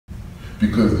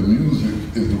because the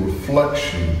music is the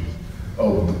reflection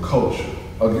of the culture.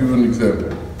 I'll give you an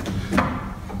example.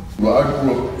 Well, I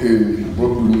grew up in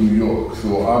Brooklyn, New York,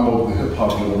 so I'm of the hip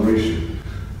hop generation.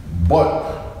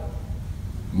 But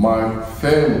my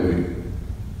family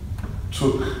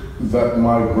took that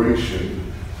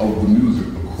migration of the music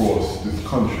across this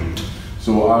country.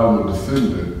 So I'm a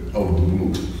descendant of the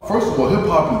blues. First of all, hip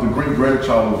hop is the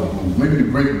great-grandchild of the blues, maybe the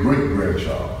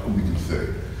great-great-grandchild, we can say.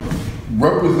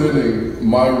 Representing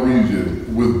my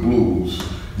region with blues,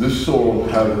 this song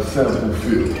has a sample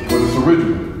feel, but it's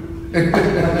original.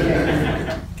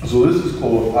 So this is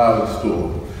called Island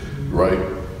Storm, right?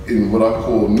 In what I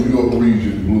call New York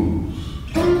region blues.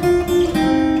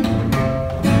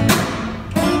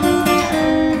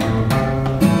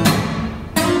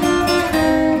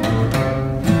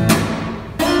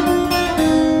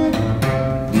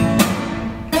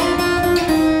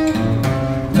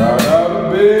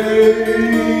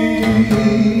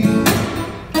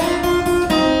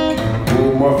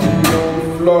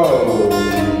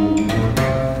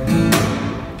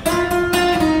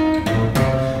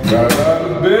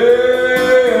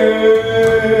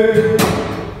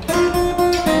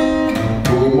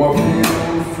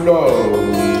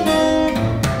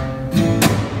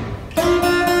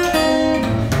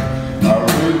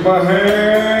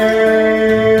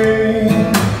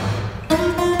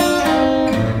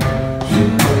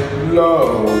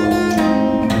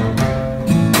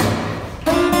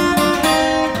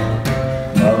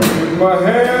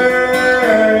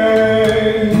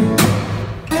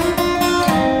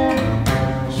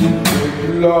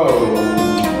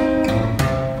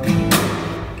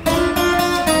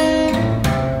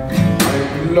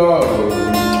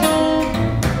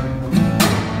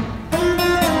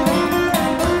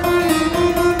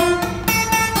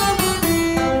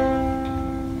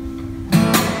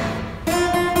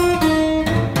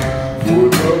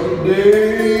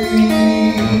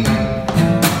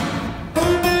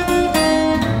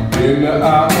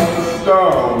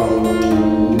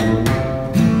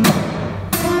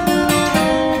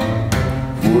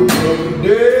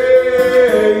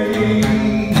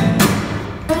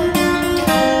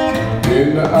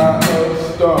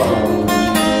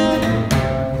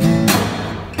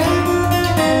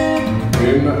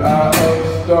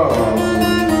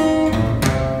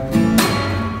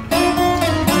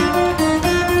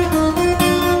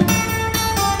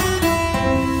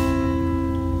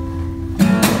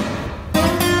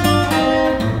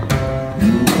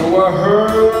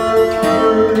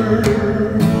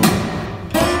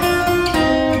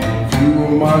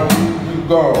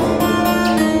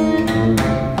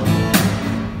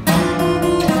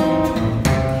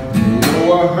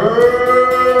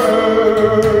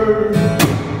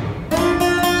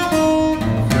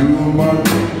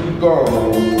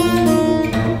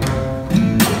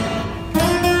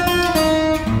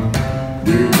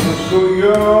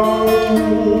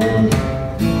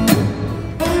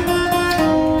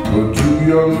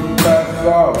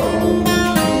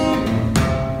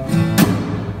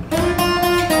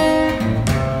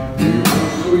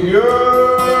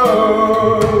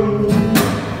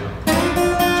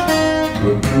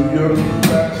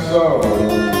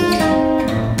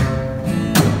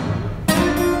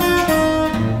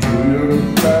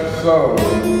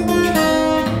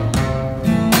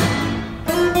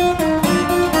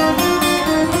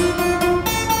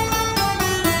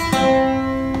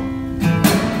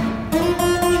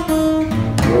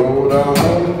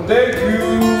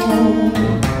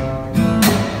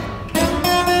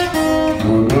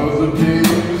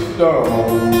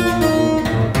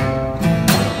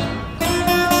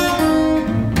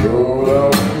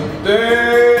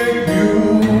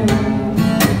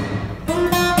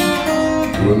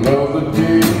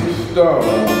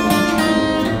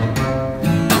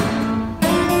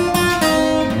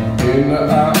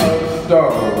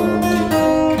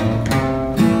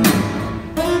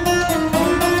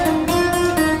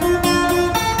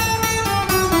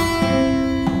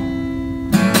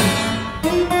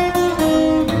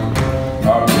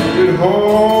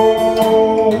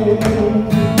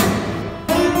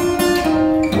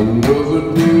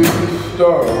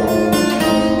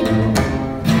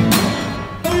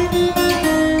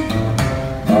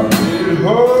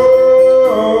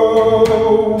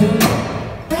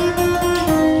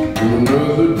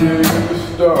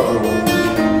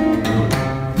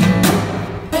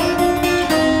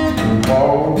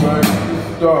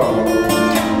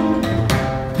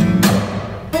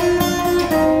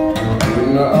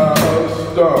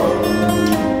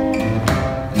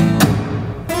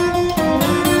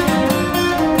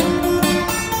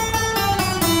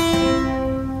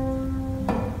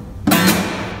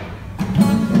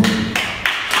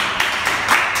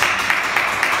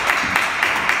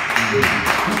 Thank you.